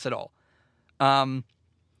governance at all.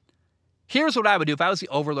 Here's what I would do if I was the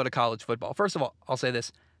overlord of college football. First of all, I'll say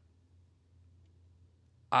this.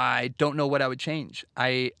 I don't know what I would change.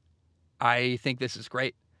 I think this is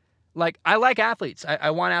great. Like, I like athletes. I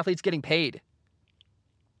want athletes getting paid.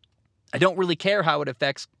 I don't really care how it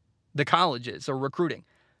affects the colleges or recruiting.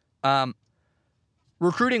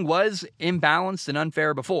 Recruiting was imbalanced and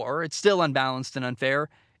unfair before. It's still unbalanced and unfair.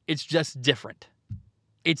 It's just different.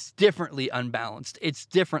 It's differently unbalanced. It's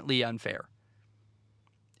differently unfair.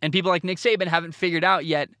 And people like Nick Saban haven't figured out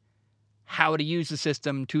yet how to use the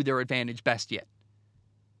system to their advantage best yet.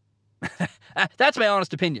 That's my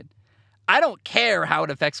honest opinion. I don't care how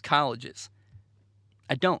it affects colleges.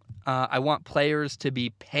 I don't. I want players to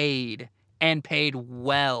be paid and paid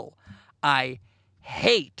well. I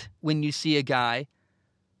hate when you see a guy.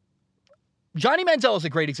 Johnny Manziel is a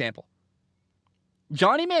great example.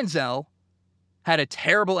 Johnny Manziel had a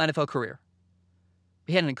terrible NFL career.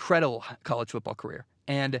 He had an incredible college football career.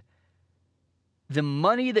 And the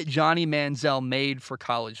money that Johnny Manziel made for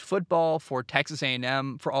college football, for Texas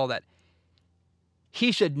A&M, for all that,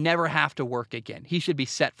 he should never have to work again. He should be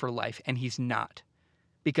set for life, and he's not.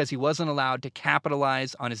 Because he wasn't allowed to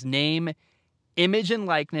capitalize on his name, image, and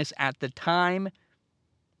likeness at the time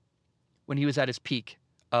when he was at his peak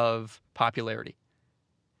of popularity.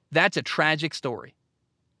 That's a tragic story.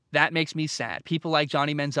 That makes me sad. People like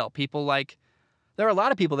Johnny Manziel, there are a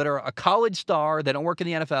lot of people that are a college star, that don't work in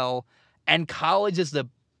the NFL, and college is the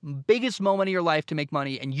biggest moment of your life to make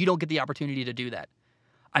money, and you don't get the opportunity to do that.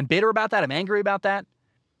 I'm bitter about that. I'm angry about that.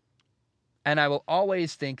 And I will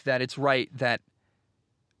always think that it's right that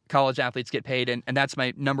college athletes get paid, and that's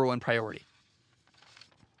my number one priority.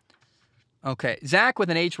 Okay, Zach with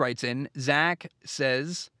an H writes in. Zach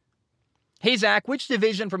says, "Hey, Zach, which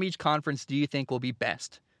division from each conference do you think will be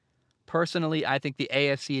best? Personally, I think the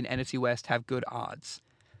AFC and NFC West have good odds."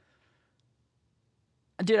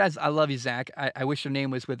 Dude, I love you, Zach. I wish your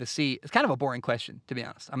name was with a C. It's kind of a boring question, to be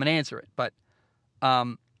honest. I'm going to answer it. But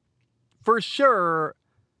for sure,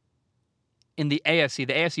 in the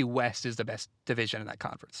AFC West is the best division in that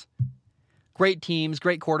conference. Great teams,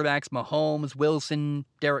 great quarterbacks, Mahomes, Wilson,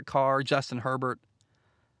 Derek Carr, Justin Herbert.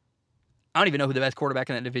 I don't even know who the best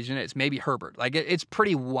quarterback in that division is. Maybe Herbert. It's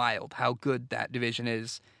pretty wild how good that division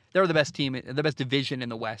is. They're the best team, the best division in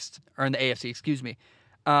the West, or in the AFC, excuse me.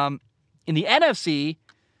 In the NFC,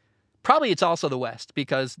 probably it's also the West,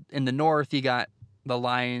 because in the North, you got the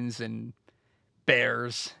Lions and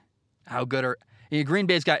Bears. How good are... Green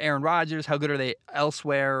Bay's got Aaron Rodgers. How good are they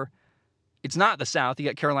elsewhere? It's not the South. You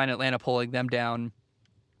got Carolina, Atlanta pulling them down.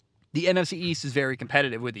 The NFC East is very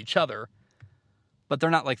competitive with each other, but they're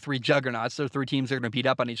not like three juggernauts. They're three teams that are going to beat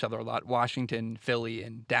up on each other a lot: Washington, Philly,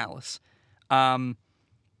 and Dallas.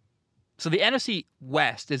 So the NFC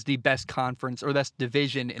West is the best conference, or best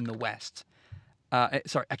division in the West.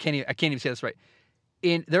 Sorry, I can't even say this right.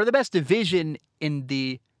 They're the best division in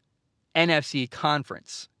the NFC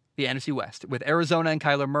conference, the NFC West, with Arizona and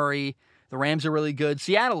Kyler Murray. The Rams are really good.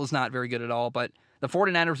 Seattle is not very good at all, but the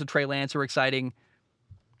 49ers with Trey Lance are exciting.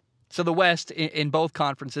 So the West, in both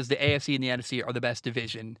conferences, the AFC and the NFC, are the best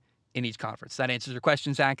division in each conference. That answers your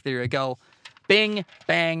question, Zach. There you go. Bing,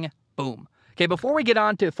 bang, boom. Okay, before we get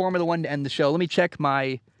on to Formula One to end the show, let me check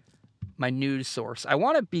my news source. I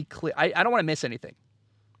want to be clear. I don't want to miss anything.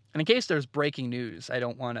 And in case there's breaking news, I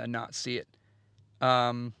don't want to not see it.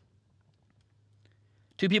 2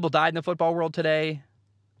 people died in the football world today.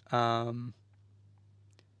 I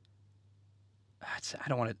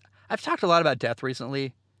don't want to... I've talked a lot about death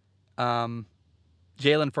recently.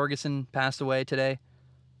 Jalen Ferguson passed away today.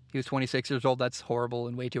 He was 26 years old. That's horrible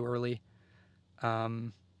and way too early.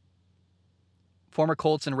 Former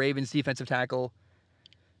Colts and Ravens defensive tackle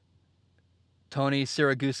Tony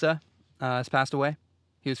Siragusa has passed away.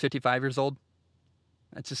 He was 55 years old.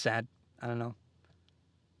 That's just sad. I don't know.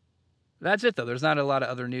 That's it, though. There's not a lot of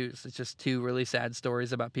other news. It's just 2 really sad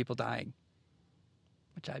stories about people dying,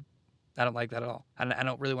 which I don't like that at all. I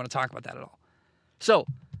don't really want to talk about that at all. So,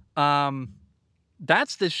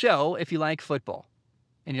 that's the show if you like football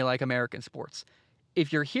and you like American sports.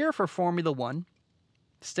 If you're here for Formula One,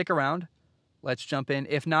 stick around. Let's jump in.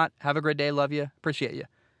 If not, have a great day. Love you. Appreciate you.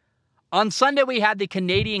 On Sunday, we had the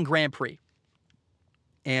Canadian Grand Prix.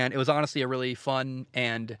 And it was honestly a really fun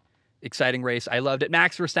and exciting race. I loved it.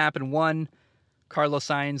 Max Verstappen won. Carlos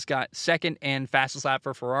Sainz got second and fastest lap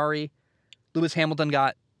for Ferrari. Lewis Hamilton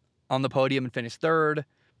got on the podium and finished third.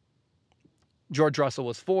 George Russell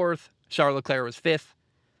was fourth. Charles Leclerc was fifth.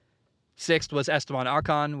 Sixth was Esteban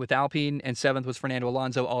Ocon with Alpine. And seventh was Fernando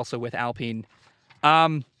Alonso, also with Alpine.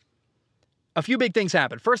 A few big things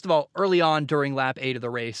happened. First of all, early on during lap 8 of the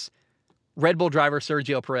race, Red Bull driver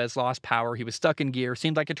Sergio Perez lost power. He was stuck in gear.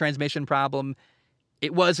 Seemed like a transmission problem.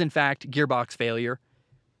 It was, in fact, gearbox failure.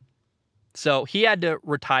 So he had to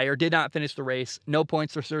retire, did not finish the race. No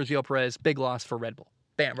points for Sergio Perez. Big loss for Red Bull.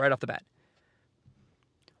 Bam, right off the bat.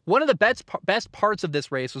 One of the best parts of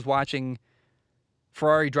this race was watching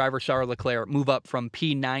Ferrari driver Charles Leclerc move up from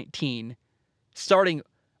P19, starting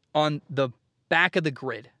on the back of the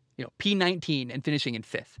grid, P19, and finishing in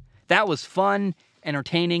 5th. That was fun,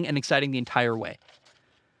 entertaining, and exciting the entire way.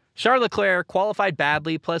 Charles Leclerc qualified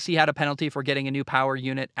badly, plus he had a penalty for getting a new power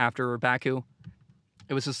unit after Baku.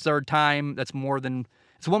 It was his 3rd time. That's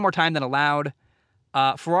So one more time than allowed.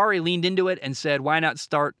 Ferrari leaned into it and said, why not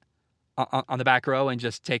start on the back row and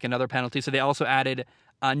just take another penalty? So they also added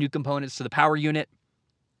new components to the power unit.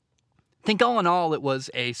 I think all in all, it was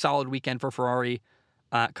a solid weekend for Ferrari.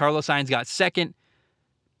 Carlos Sainz got second.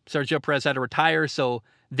 Sergio Perez had to retire, so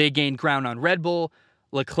they gained ground on Red Bull.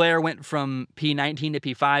 Leclerc went from P19 to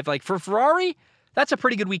P5. Like, for Ferrari, that's a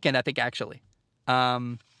pretty good weekend, I think, actually.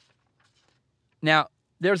 Now,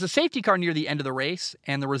 there was a safety car near the end of the race,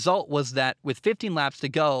 and the result was that with 15 laps to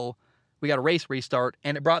go, we got a race restart,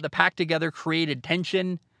 and it brought the pack together, created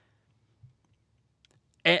tension.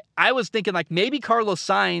 And I was thinking, like, maybe Carlos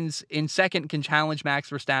Sainz in second can challenge Max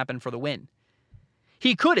Verstappen for the win.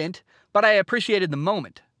 He couldn't, but I appreciated the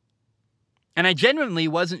moment. And I genuinely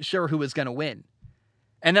wasn't sure who was going to win.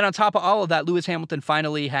 And then on top of all of that, Lewis Hamilton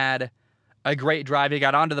finally had a great drive. He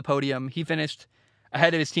got onto the podium. He finished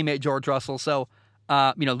ahead of his teammate George Russell. So,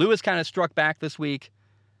 Lewis kind of struck back this week.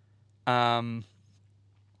 I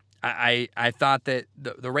thought that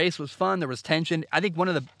the race was fun. There was tension. I think one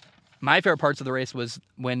of my favorite parts of the race was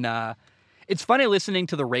when it's funny listening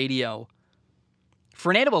to the radio.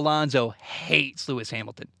 Fernando Alonso hates Lewis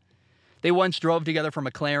Hamilton. They once drove together for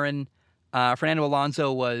McLaren. Fernando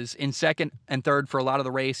Alonso was in second and third for a lot of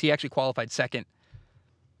the race. He actually qualified second.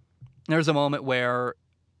 There's a moment where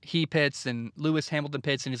he pits and Lewis Hamilton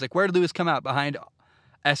pits, and he's like, where did Lewis come out? Behind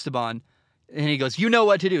Esteban. And he goes, you know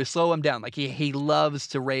what to do. Slow him down. Like, he loves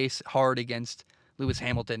to race hard against Lewis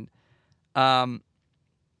Hamilton. Fernando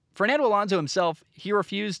Alonso himself, he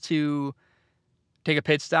refused to take a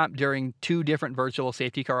pit stop during 2 different virtual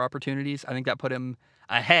safety car opportunities. I think that put him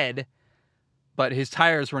ahead, but his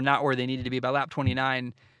tires were not where they needed to be. By lap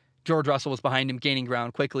 29, George Russell was behind him, gaining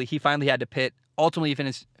ground quickly. He finally had to pit. Ultimately, he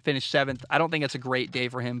finished 7th. I don't think it's a great day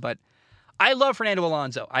for him, but I love Fernando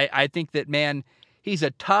Alonso. I think that, man, he's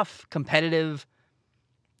a tough, competitive,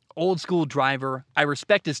 old-school driver. I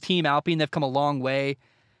respect his team, Alpine. They've come a long way.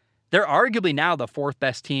 They're arguably now the 4th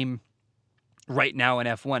best team right now in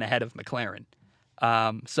F1 ahead of McLaren.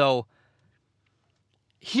 So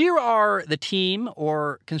here are the team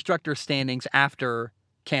or constructor standings after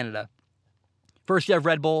Canada. First, you have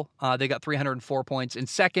Red Bull. They got 304 points. In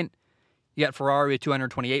second, you got Ferrari with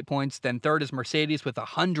 228 points. Then third is Mercedes with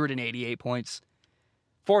 188 points.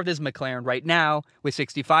 Fourth is McLaren right now with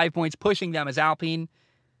 65 points. Pushing them is Alpine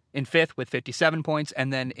in fifth with 57 points.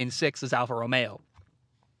 And then in sixth is Alfa Romeo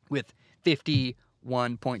with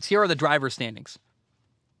 51 points. Here are the driver standings.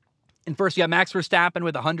 In first, you have Max Verstappen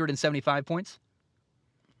with 175 points.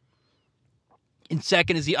 In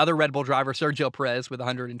second is the other Red Bull driver, Sergio Perez, with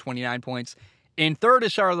 129 points. In third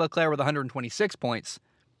is Charles Leclerc with 126 points.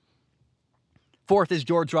 Fourth is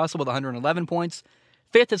George Russell with 111 points.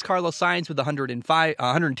 Fifth is Carlos Sainz with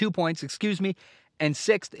 102 points, And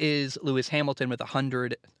sixth is Lewis Hamilton with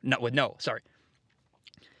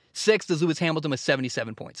Sixth is Lewis Hamilton with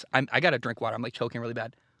 77 points. I got to drink water. I'm like choking really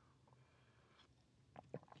bad.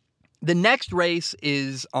 The next race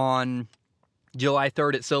is on July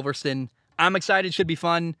 3rd at Silverstone. I'm excited. Should be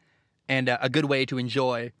fun and a good way to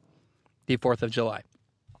enjoy the 4th of July.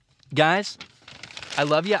 Guys, I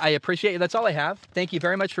love you. I appreciate you. That's all I have. Thank you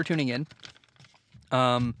very much for tuning in.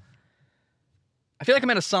 I feel like I'm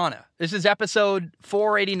in a sauna. This is episode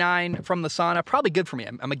 489 from the sauna. Probably good for me.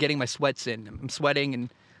 I'm getting my sweats in. I'm sweating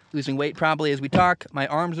and losing weight probably as we talk. My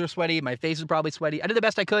arms are sweaty. My face is probably sweaty. I did the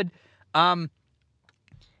best I could.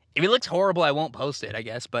 If it looks horrible, I won't post it, I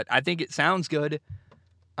guess. But I think it sounds good.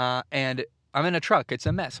 And I'm in a truck. It's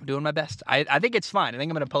a mess. I'm doing my best. I think it's fine. I think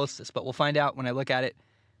I'm going to post this. But we'll find out when I look at it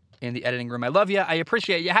in the editing room. I love you. I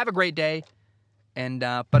appreciate you. Have a great day. And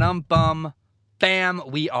bam,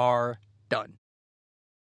 we are done.